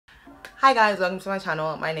Hi guys, welcome to my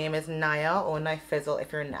channel. My name is Naya, or Knife Fizzle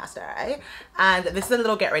if you're nasty. And this is a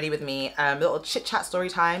little get ready with me, little chit chat story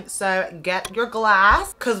time. So get your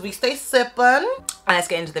glass, cause we stay sipping. And let's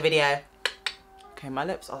get into the video. Okay, my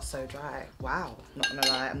lips are so dry. Wow, not gonna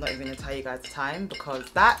lie, I'm not even gonna tell you guys the time because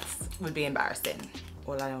that would be embarrassing.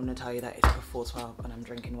 All I want to tell you that it's before 12 and I'm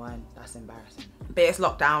drinking wine. That's embarrassing. But it's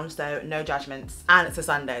lockdown, so no judgments. And it's a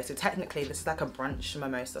Sunday, so technically this is like a brunch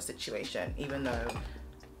mimosa situation, even though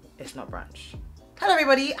it's not brunch. Hello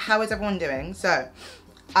everybody, how is everyone doing? So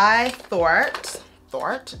I thought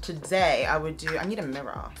today I would do, I need a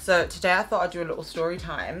mirror. So today I thought I'd do a little story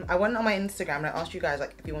time. I went on my Instagram and I asked you guys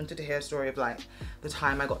like if you wanted to hear a story of like the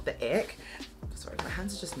time I got the ick. Sorry, my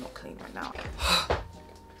hands are just not clean right now.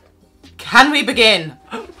 Can we begin?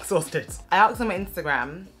 Exhausted. I asked on my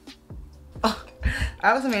Instagram,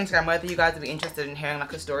 whether you guys would be interested in hearing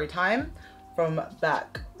like a story time from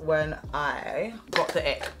back when I got the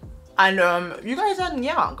ick. And you guys said,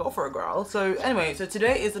 yeah, go for it, girl. So anyway, so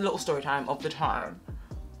today is a little story time of the time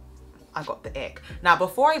I got the ick. Now,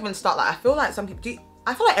 before I even start, like, I feel like some people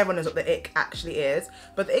I feel like everyone knows what the ick actually is.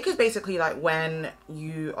 But the ick is basically like when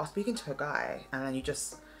you are speaking to a guy and then you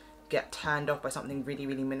just get turned off by something really,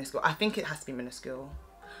 really minuscule. I think it has to be minuscule.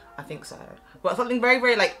 I think so. But something very,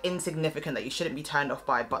 very like insignificant that you shouldn't be turned off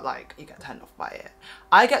by, but like you get turned off by it.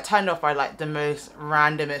 I get turned off by like the most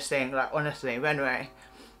randomest thing, like honestly. But anyway,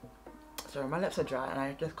 so my lips are dry and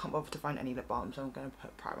I just can't bother to find any lip balm, so I'm gonna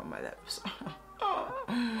put primer on my lips.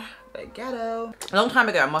 But ghetto. A long time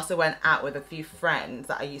ago, I must have went out with a few friends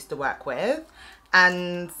that I used to work with,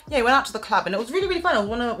 and yeah, we went out to the club and it was really, really fun. It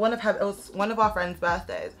was one of our friends'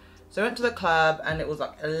 birthdays. So I went to the club and it was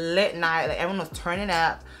like a lit night, like everyone was turning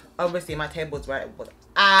up. Obviously my table was where it was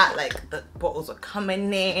at, like the bottles were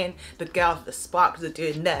coming in, the girls with the sparklers were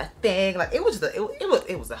doing their thing. Like it was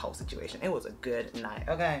the whole situation. It was a good night,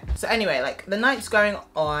 okay? So anyway, like the night's going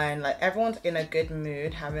on, like everyone's in a good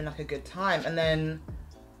mood, having like a good time. And then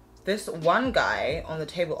this one guy on the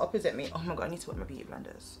table opposite me, oh my God, I need to put my beauty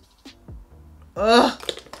blenders. Ugh.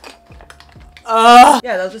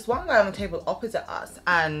 Yeah, there was this one guy on the table opposite us,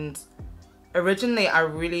 and originally I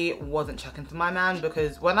really wasn't checking for my man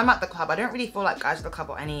because when I'm at the club, I don't really feel like guys at the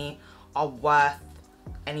club are worth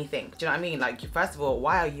anything. Do you know what I mean? Like, first of all,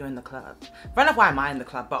 why are you in the club? Fair enough, why am I in the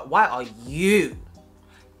club? But why are you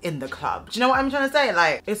in the club? Do you know what I'm trying to say?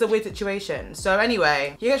 Like, it's a weird situation. So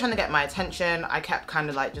anyway, he was trying to get my attention. I kept kind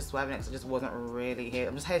of like just swerving because I just wasn't really here.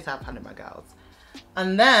 I'm just here to have fun with my girls.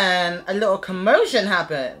 And then a little commotion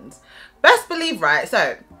happened. Best believe, right?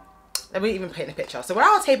 So let me even paint a picture. So where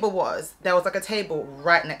our table was, there was like a table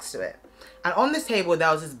right next to it. And on this table,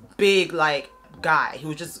 there was this big like guy who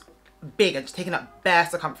was just big and just taking up bare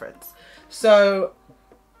circumference. So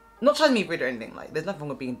not trying to be rude or anything, like there's nothing wrong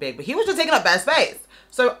with being big, but he was just taking up bare space.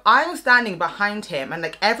 So I'm standing behind him and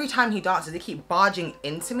like every time he dances, he keep barging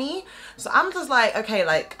into me. So I'm just like, okay,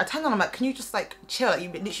 like I turned on, I'm like, can you just like chill? Like, you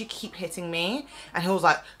literally keep hitting me. And he was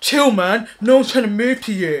like, chill man, no one's trying to move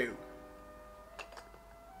to you.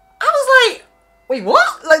 I was like, wait,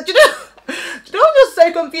 what? Like, do you know, I'm just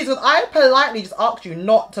so confused because I politely just asked you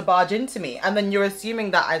not to barge into me. And then you're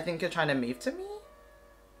assuming that I think you're trying to move to me?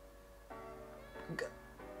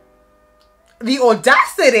 The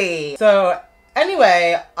audacity. So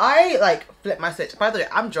anyway, I like flipped my switch. By the way,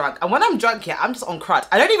 I'm drunk. And when I'm drunk here, I'm just on crutch.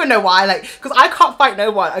 I don't even know why, like, because I can't fight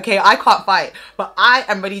no one. Okay, I can't fight. But I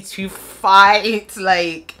am ready to fight.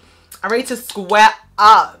 Like, I'm ready to square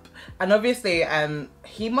up. And obviously,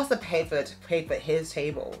 he must have paid for his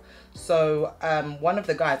table. So one of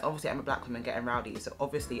the guys, obviously I'm a black woman getting rowdy, so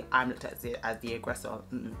obviously I'm looked at as the aggressor.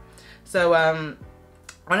 So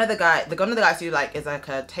one of the guys who like is like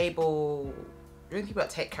a table, really people that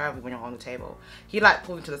take care of you when you're on the table. He like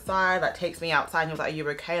pulled me to the side, like takes me outside, and he was like, "Are you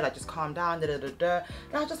okay? Like just calm down." Da da da da.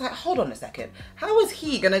 And I was just like, hold on a second, how is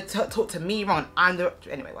he gonna talk to me wrong?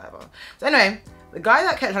 Anyway, whatever. So anyway. The guy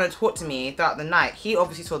that kept trying to talk to me throughout the night, he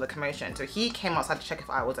obviously saw the commotion. So he came outside to check if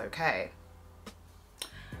I was okay.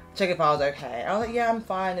 I was like, yeah, I'm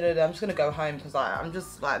fine. I'm just going to go home because like, I'm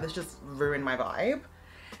just like, this just ruined my vibe.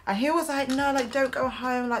 And he was like, no, like, don't go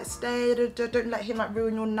home. Like, stay. Don't let him like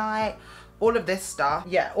ruin your night. All of this stuff.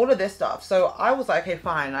 Yeah, all of this stuff. So I was like, okay,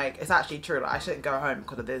 fine. Like, it's actually true. Like, I shouldn't go home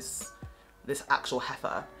because of this actual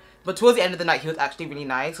heifer. But towards the end of the night, he was actually really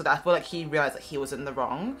nice. So that I feel like he realized that he was in the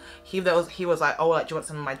wrong. He was like, oh, like, do you want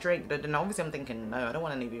some of my drink? And obviously I'm thinking, no, I don't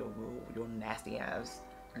want any of your nasty ass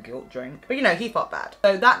guilt drink. But you know, he felt bad.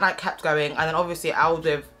 So that night kept going. And then obviously I was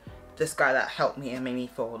with this guy that helped me and made me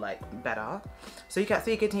feel like better. So you kept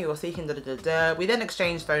speaking to me or speaking, da da da da. We then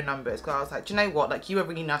exchanged phone numbers because I was like, do you know what? Like, you were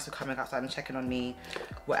really nice for coming outside and checking on me,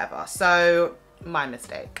 whatever. So My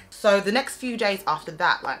mistake. So the next few days after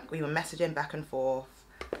that, like we were messaging back and forth.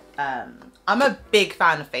 I'm a big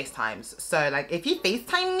fan of FaceTimes. So like if you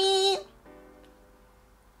FaceTime me,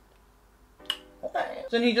 okay.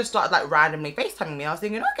 So then he just started like randomly FaceTiming me. I was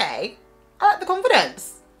thinking, okay, I like the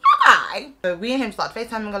confidence. Hi. So we and him started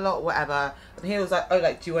FaceTiming a lot, whatever. And he was like, oh,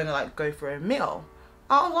 like, do you want to like go for a meal?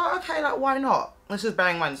 I was like, okay, like, why not? This is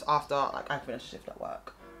bearing in mind after like I finished shift at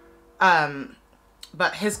work.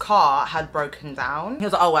 But his car had broken down. He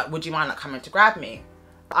was like, oh, like, would you mind like coming to grab me?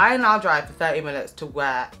 I now drive for 30 minutes to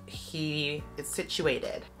where he is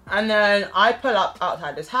situated. And then I pull up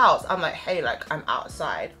outside his house. I'm like, hey, like, I'm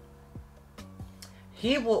outside.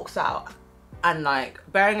 He walks out. And like,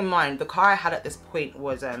 bearing in mind, the car I had at this point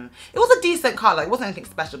was, it was a decent car. Like, it wasn't anything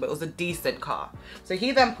special, but it was a decent car. So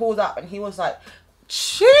he then pulls up and he was like,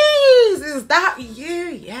 cheese, is that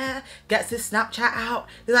you? Yeah. Gets his Snapchat out.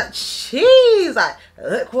 He's like, cheese. Like,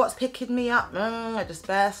 look what's picking me up. I just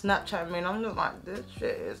bare Snapchat me. And I'm just like, this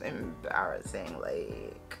shit is embarrassing.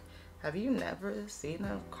 Like, have you never seen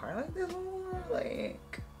a car like this before?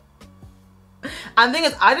 Like, and the thing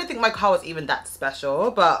is, I don't think my car was even that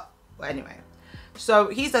special, but anyway. So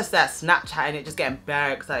he's just there Snapchatting it, just getting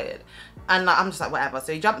very excited. And like, I'm just like, whatever.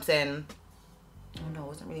 So he jumps in. Oh no, I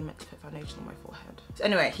wasn't really meant to put foundation on my forehead. So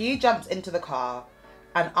anyway, he jumps into the car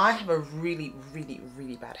and I have a really, really,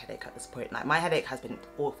 really bad headache at this point. Like my headache has been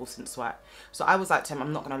awful since work. So I was like to him,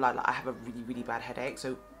 I'm not gonna lie, like I have a really, really bad headache.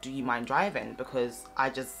 So do you mind driving? Because I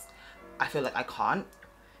feel like I can't.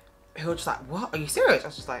 He was just like, what? Are you serious? I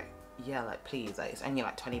was just like, yeah, like please. Like it's only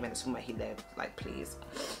like 20 minutes from where he lived. Like please.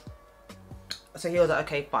 So he was like,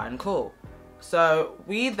 okay, fine, cool. So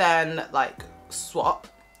we then like swap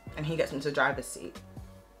and he gets into the driver's seat.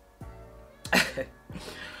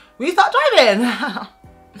 We start driving.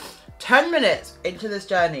 10 minutes into this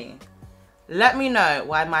journey. Let me know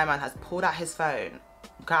why my man has pulled out his phone,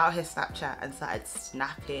 got out his Snapchat and started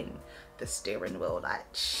snapping the steering wheel like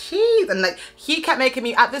cheese. And like he kept making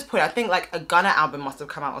me, at this point I think like a Gunna album must have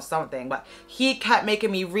come out or something, but he kept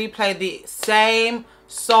making me replay the same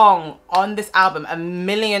song on this album a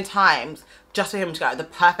million times just for him to get the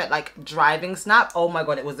perfect like driving snap. Oh my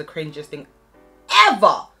god, it was the cringiest thing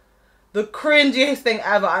ever. The cringiest thing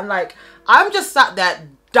ever. And like I'm just sat there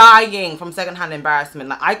dying from secondhand embarrassment.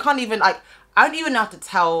 Like I can't even like, I don't even know how to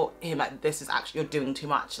tell him like this is actually, you're doing too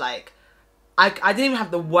much. Like I didn't even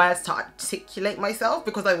have the words to articulate myself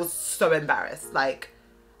because I was so embarrassed. Like,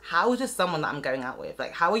 how is this someone that I'm going out with?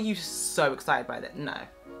 Like, how are you so excited by that? No.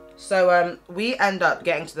 So we end up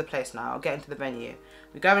getting to the place now, getting to the venue.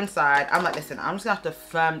 We go inside. I'm like, listen, I'm just gonna have to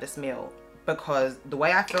firm this meal because the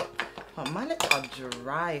way I feel, oh, my lips are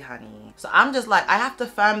dry, honey. So I'm just like, I have to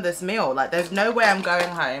firm this meal. Like, there's no way I'm going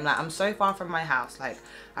home. Like, I'm so far from my house. Like,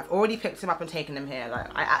 I've already picked him up and taken him here.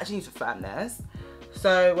 Like, I actually need to firm this.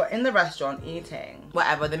 So we're in the restaurant eating,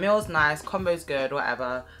 whatever. The meal's nice, combo's good,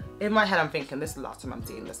 whatever. In my head, I'm thinking, this is the last time I'm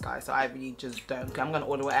seeing this guy. So I really just don't care. I'm gonna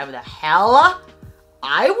order whatever the hell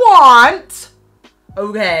I want.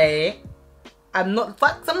 Okay. I'm not,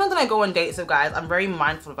 like, sometimes when I go on dates with guys, I'm very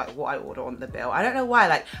mindful of like what I order on the bill. I don't know why,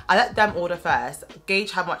 like I let them order first,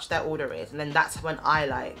 gauge how much their order is, and then that's when I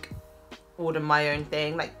like order my own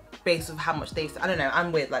thing, like based on how much they, I don't know,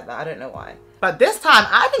 I'm weird like that, I don't know why. But this time,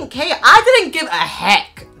 I didn't care. I didn't give a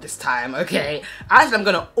heck this time, okay? I said I'm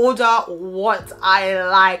gonna order what I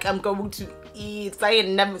like. I'm going to eat. I ain't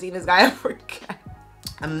never seen this guy ever again.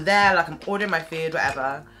 I'm there, like I'm ordering my food,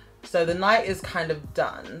 whatever. So the night is kind of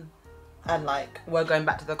done. And like, we're going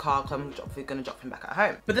back to the car because I'm gonna drop him back at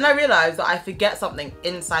home. But then I realized that I forget something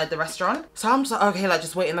inside the restaurant. So I'm just like, okay, like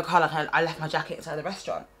just wait in the car. Like I left my jacket inside the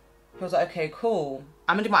restaurant. He was like, okay, cool.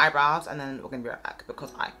 I'm gonna do my eyebrows and then we're gonna be right back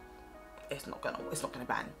because it's not gonna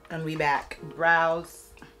bang. And we back.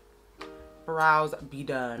 Brows be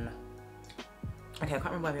done. Okay, I can't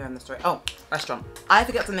remember where we were in the story. Oh, restaurant. I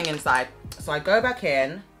forget something inside. So I go back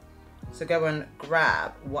in to go and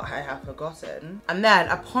grab what I have forgotten. And then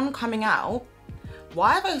upon coming out,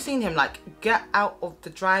 why have I seen him like get out of the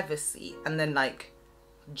driver's seat and then like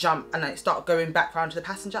jump and like start going back round to the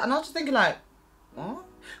passenger? And I was just thinking like, what?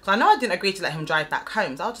 Because I know I didn't agree to let him drive back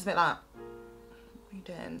home. So I was just a bit like, what are you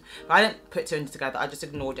doing? But I didn't put two and two together. I just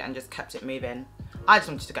ignored it and just kept it moving. I just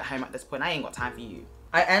wanted to get home at this point. I ain't got time for you.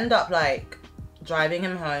 I end up like driving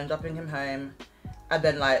him home, dropping him home. And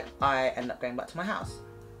then like I end up going back to my house.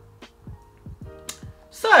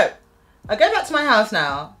 So, I go back to my house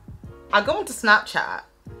now, I go onto Snapchat,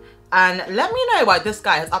 and let me know why this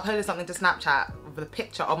guy has uploaded something to Snapchat with a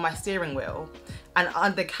picture of my steering wheel, and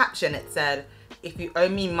under the caption it said, if you owe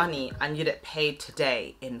me money, I need it paid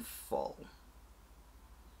today in full.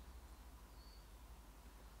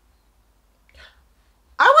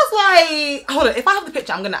 hold on, if I have the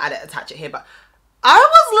picture, I'm gonna add it, attach it here, but I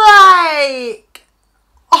was like,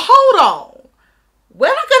 hold on. We're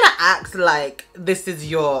not gonna act like this is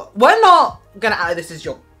your, we're not gonna act like this is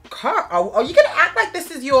your car. Are you gonna act like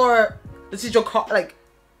this is your car? Like,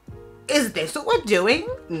 is this what we're doing?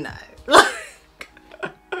 No. Like,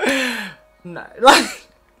 no. Like,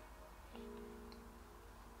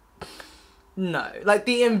 no. Like,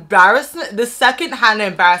 the embarrassment, the second-hand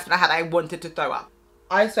embarrassment I had, I wanted to throw up.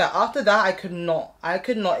 I swear, after that, I could not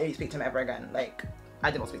even speak to him ever again. Like,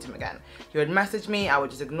 I did not speak to him again. He would message me, I would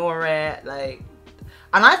just ignore it, like,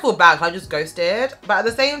 and I feel bad because I just ghosted. But at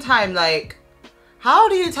the same time, like, how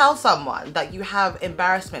do you tell someone that you have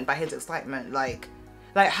embarrassment by his excitement? Like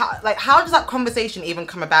how does that conversation even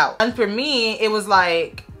come about? And for me, it was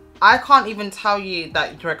like, I can't even tell you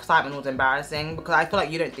that your excitement was embarrassing because I feel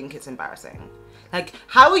like you don't think it's embarrassing. Like,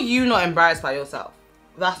 how are you not embarrassed by yourself?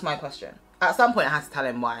 That's my question. At some point, I had to tell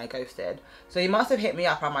him why I ghosted. So he must have hit me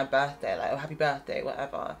up on my birthday, like, oh, happy birthday,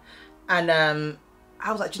 whatever. And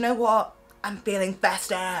I was like, do you know what? I'm feeling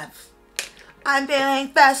festive. I'm feeling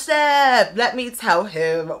festive. Let me tell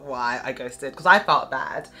him why I ghosted, because I felt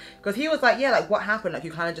bad. Because he was like, yeah, like, what happened? Like,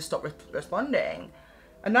 you kind of just stopped responding.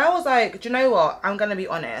 And I was like, do you know what? I'm going to be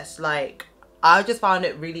honest. Like, I just found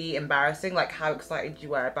it really embarrassing, like, how excited you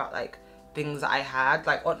were about, like, things that I had.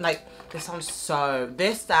 Like, this sounds so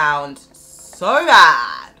bad.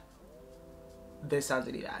 This sounds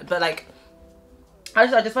really bad. But, like, I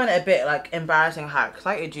just find it a bit, like, embarrassing how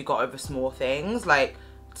excited you got over small things. Like,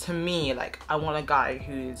 to me, like, I want a guy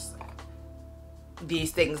who's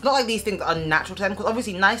these things, not like these things are natural to them, because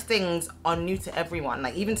obviously nice things are new to everyone.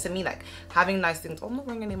 Like, even to me, like, having nice things, I'm not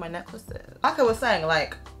wearing any of my necklaces. Like I was saying,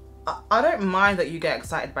 like, I don't mind that you get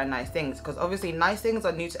excited by nice things, because obviously nice things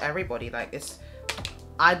are new to everybody. Like,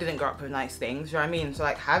 I didn't grow up with nice things, you know what I mean? So,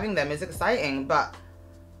 like, having them is exciting. But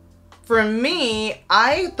for me,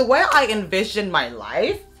 the way I envisioned my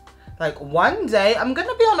life, like, one day I'm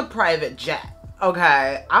gonna be on a private jet,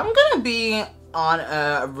 okay? I'm gonna be on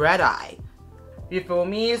a red eye. You feel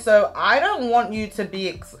me? So I don't want you to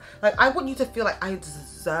be, like, I want you to feel like I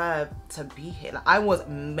deserve to be here. Like, I was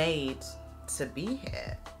made to be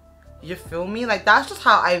here. You feel me? Like, that's just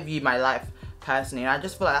how I view my life personally. And I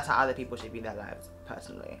just feel like that's how other people should view their lives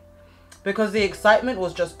personally. Because the excitement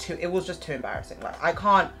was just too, it was just too embarrassing. Like, I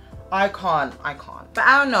can't. But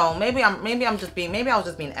I don't know, maybe I was just being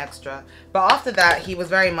extra. But after that, he was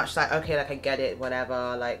very much like, okay, like, I get it,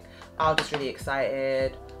 whatever. Like, I was just really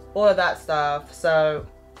excited. All of that stuff. So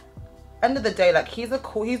end of the day, like, he's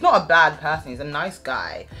not a bad person, he's a nice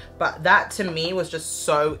guy, but that to me was just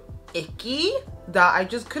so icky that I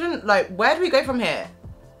just couldn't, like, where do we go from here?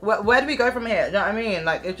 Where do we go from here? You know what I mean?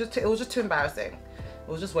 Like, it was just too embarrassing. It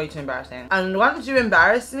was just way too embarrassing. And once you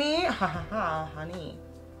embarrass me, honey,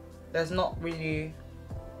 there's not really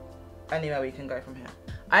anywhere we can go from here.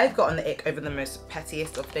 I've gotten the ick over the most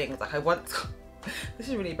pettiest of things. Like, I once this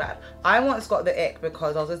is really bad. I once got the ick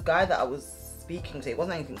because there was this guy that I was speaking to. It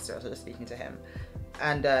wasn't anything serious, I was just speaking to him.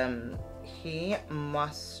 And we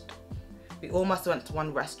all must have went to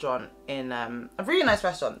one restaurant in a really nice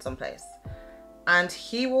restaurant someplace. And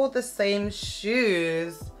he wore the same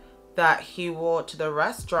shoes that he wore to the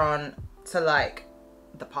restaurant to, like,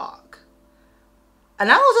 the park.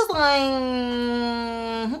 And I was just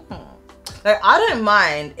like, I don't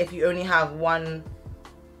mind if you only have one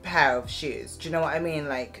pair of shoes. Do you know what I mean?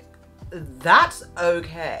 Like, that's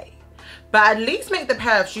okay. But at least make the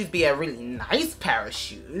pair of shoes be a really nice pair of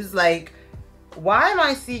shoes. Like, why am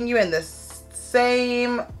I seeing you in the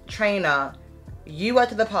same trainer you went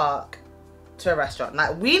to the park to a restaurant?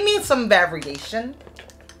 Like, we need some variation.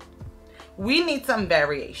 We need some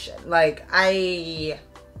variation. Like, I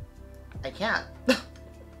can't.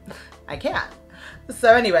 I can't.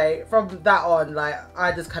 So anyway, from that on, like,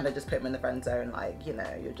 I just kind of just put him in the friend zone. Like, you know,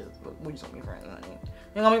 we just want to be friends, honey.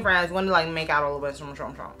 You want to be friends, you want to, like, make out all the way,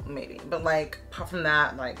 maybe. But, like, apart from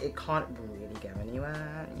that, like, it can't really go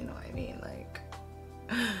anywhere. You know what I mean? Like,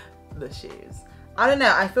 the shoes. I don't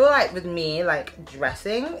know. I feel like with me, like,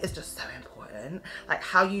 dressing is just so important. Like,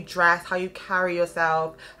 how you dress, how you carry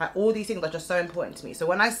yourself, like, all these things are just so important to me. So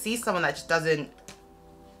when I see someone that just doesn't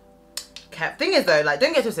care. Thing is though, like,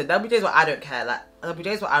 don't get twisted, there'll be days where I don't care. Like, there'll be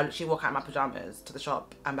days where I literally walk out in my pajamas to the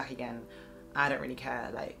shop and back again. I don't really care.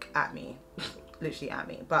 Like, at me. Literally at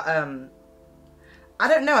me. But I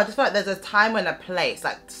don't know, I just feel like there's a time and a place.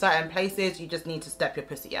 Like, certain places you just need to step your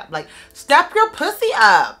pussy up. Like, step your pussy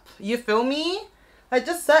up. You feel me? Like,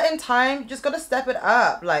 just certain time, you just gotta step it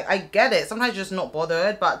up. Like, I get it. Sometimes you're just not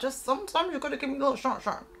bothered, but just sometimes you gotta give me a little shot.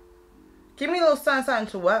 Give me a little something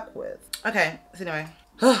to work with. Okay, so anyway.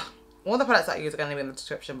 All the products that I use are going to be in the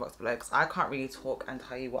description box below because I can't really talk and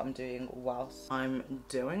tell you what I'm doing whilst I'm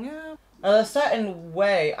doing it. There's a certain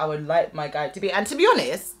way I would like my guy to be, and to be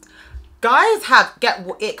honest, guys get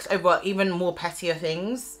icks over even more pettier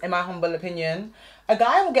things, in my humble opinion. A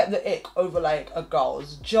guy will get the ick over like a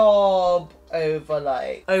girl's job, over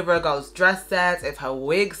a girl's dress sense, if her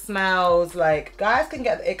wig smells. Like, guys can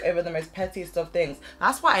get the ick over the most pettiest of things.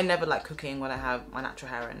 That's why I never like cooking when I have my natural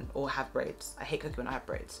hair in or have braids. I hate cooking when I have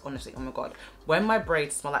braids, honestly. Oh my god, when my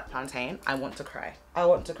braids smell like plantain, I want to cry. I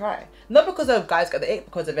want to cry. Not because of guys get the ick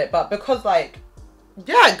because of it, but because like,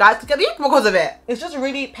 yeah, guys can get the ick because of it. It's just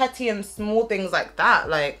really petty and small things like that.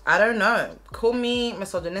 Like, I don't know. Call me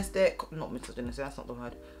misogynistic. Not misogynistic, that's not the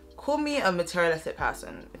word. Call me a materialistic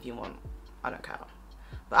person if you want. I don't care.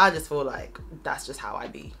 But I just feel like that's just how I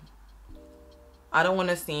be. I don't want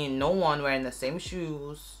to see no one wearing the same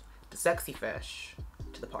shoes, the sexy fish,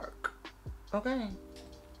 to the park. Okay.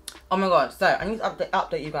 Oh my god, so I need to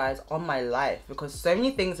update you guys on my life because so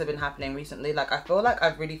many things have been happening recently. Like, I feel like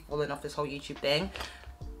I've really fallen off this whole YouTube thing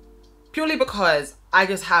purely because I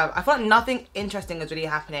feel like nothing interesting is really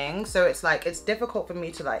happening. So it's like, it's difficult for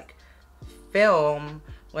me to like film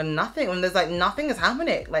when there's like nothing is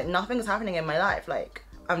happening. Like, nothing is happening in my life. Like,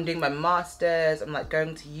 I'm doing my masters, I'm like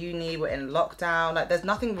going to uni, we're in lockdown. Like, there's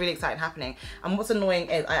nothing really exciting happening. And what's annoying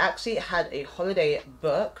is I actually had a holiday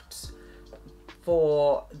booked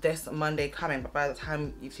for this Monday coming, but by the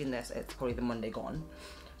time you've seen this, it's probably the Monday gone.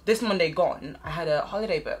 This Monday gone, I had a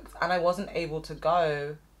holiday booked and I wasn't able to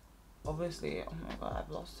go, obviously. Oh my god, I've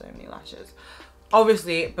lost so many lashes.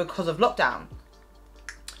 Obviously, because of lockdown.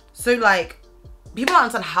 So like, people don't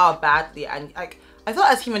understand how badly, and like, I feel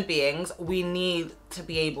like as human beings, we need to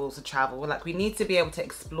be able to travel. Like, we need to be able to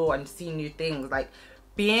explore and see new things. Like,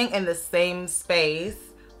 being in the same space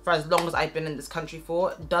for as long as I've been in this country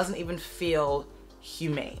for doesn't even feel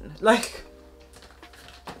humane. Like,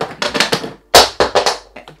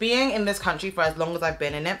 being in this country for as long as I've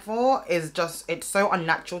been in it for is just, it's so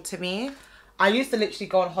unnatural to me. I used to literally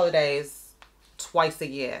go on holidays twice a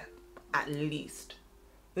year, at least.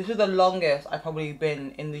 This is the longest I've probably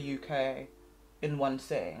been in the UK in one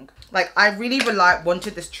sitting. Like, I really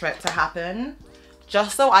wanted this trip to happen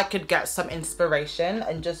just so I could get some inspiration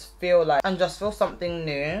and just feel something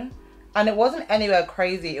new. And it wasn't anywhere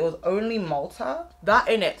crazy. It was only Malta. That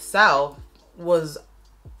in itself was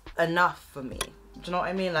enough for me. Do you know what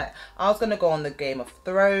I mean? Like, I was gonna go on the Game of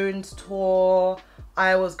Thrones tour.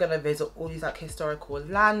 I was gonna visit all these like historical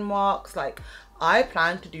landmarks. Like, I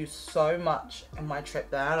planned to do so much in my trip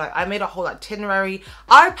there. Like, I made a whole itinerary.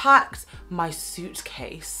 I packed my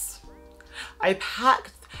suitcase.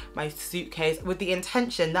 With the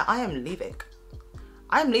intention that I am leaving.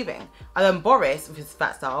 I'm leaving. And then Boris, with his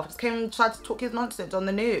fat self, just came and tried to talk his nonsense on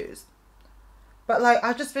the news. But like,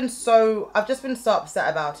 I've just been so upset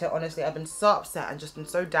about it, honestly. I've been so upset and just been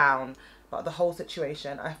so down about the whole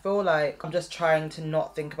situation. I feel like I'm just trying to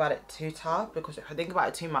not think about it too tough, because if I think about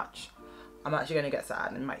it too much, I'm actually going to get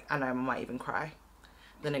sad and I might even cry.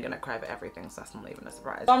 Then I'm going to cry about everything, so that's not even a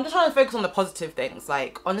surprise. So I'm just trying to focus on the positive things.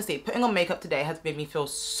 Like, honestly, putting on makeup today has made me feel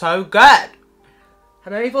so good. It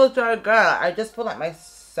made me feel so good. I just feel like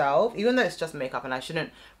myself, even though it's just makeup and I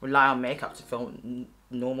shouldn't rely on makeup to feel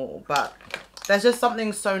normal, but there's just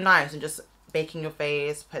something so nice and just baking your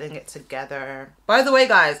face, putting it together. By the way,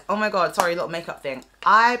 guys, oh my god, sorry, little makeup thing.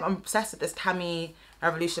 I'm obsessed with this Tammy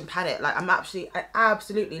Revolution palette. Like, I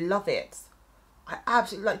absolutely love it. I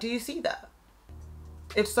absolutely, like, do you see that?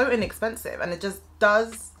 It's so inexpensive and it just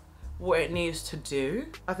does what it needs to do.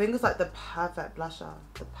 I think it's like the perfect blusher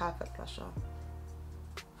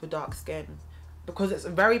for dark skin, because it's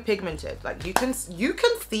very pigmented. Like, you can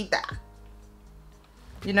see that,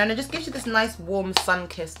 you know, and it just gives you this nice warm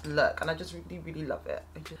sun-kissed look, and I just really love it.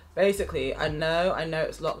 Basically, I know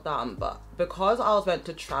it's lockdown, but because I was meant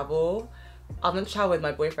to travel with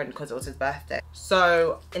my boyfriend because it was his birthday.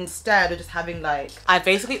 So instead of just having like, I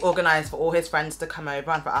basically organized for all his friends to come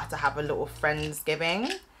over and for us to have a little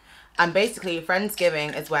Friendsgiving. And basically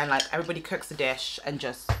Friendsgiving is when like everybody cooks a dish and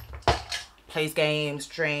just plays games,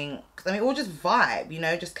 drinks. I mean, all just vibe, you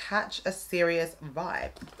know, just catch a serious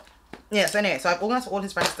vibe. Yeah, so anyway, so I've organized for all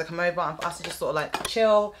his friends to come over and for us to just sort of like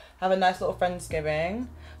chill, have a nice little Friendsgiving.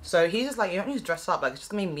 So he's just like, you don't need to dress up, like it's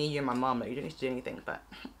just gonna be me, you and my mum, like you don't need to do anything, but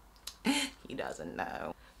he doesn't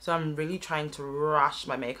know. So I'm really trying to rush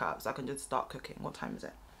my makeup so I can just start cooking. What time is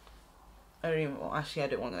it? I don't even, well, actually I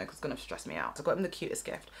don't want to know because it's gonna stress me out. So I got him the cutest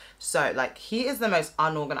gift. So like, he is the most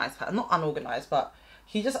unorganized person, not unorganized, but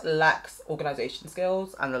he just lacks organization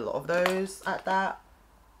skills, and a lot of those at that.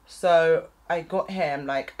 So I got him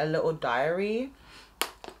like a little diary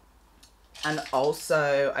And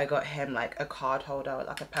also I got him like a card holder,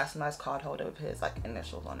 like a personalized card holder with his like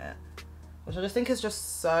initials on it, which I just think is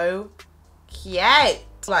just so cute.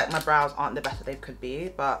 Like, my brows aren't the best that they could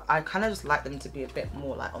be, but I kind of just like them to be a bit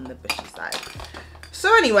more like on the bushy side.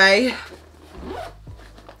 So anyway,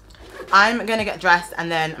 I'm gonna get dressed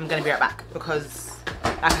and then I'm gonna be right back because,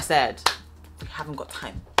 like I said, we haven't got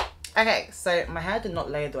time. Okay, so my hair did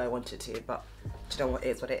not lay the way I wanted to, but you know what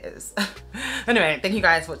is what it is. Anyway, thank you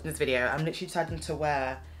guys for watching this video. I'm literally deciding to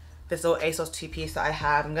wear this little ASOS two-piece that I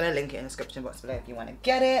have. I'm gonna link it in the description box below if you want to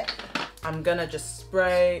get it. I'm gonna just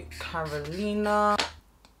spray Carolina.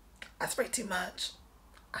 I sprayed too much.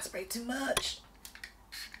 I sprayed too much.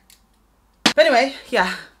 But anyway,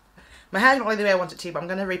 yeah. My hair didn't lay the way I wanted to, but I'm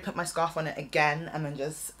gonna re-put my scarf on it again and then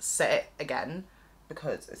just set it again,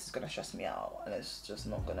 because this is gonna stress me out and it's just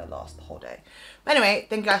not gonna last the whole day. But anyway,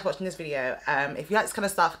 thank you guys for watching this video. If you like this kind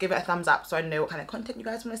of stuff, give it a thumbs up so I know what kind of content you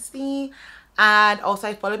guys want to see. And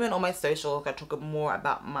also follow me on all my socials. I talk more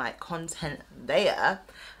about my content there.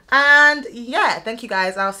 And yeah, thank you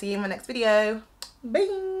guys. I'll see you in my next video.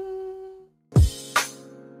 Bye.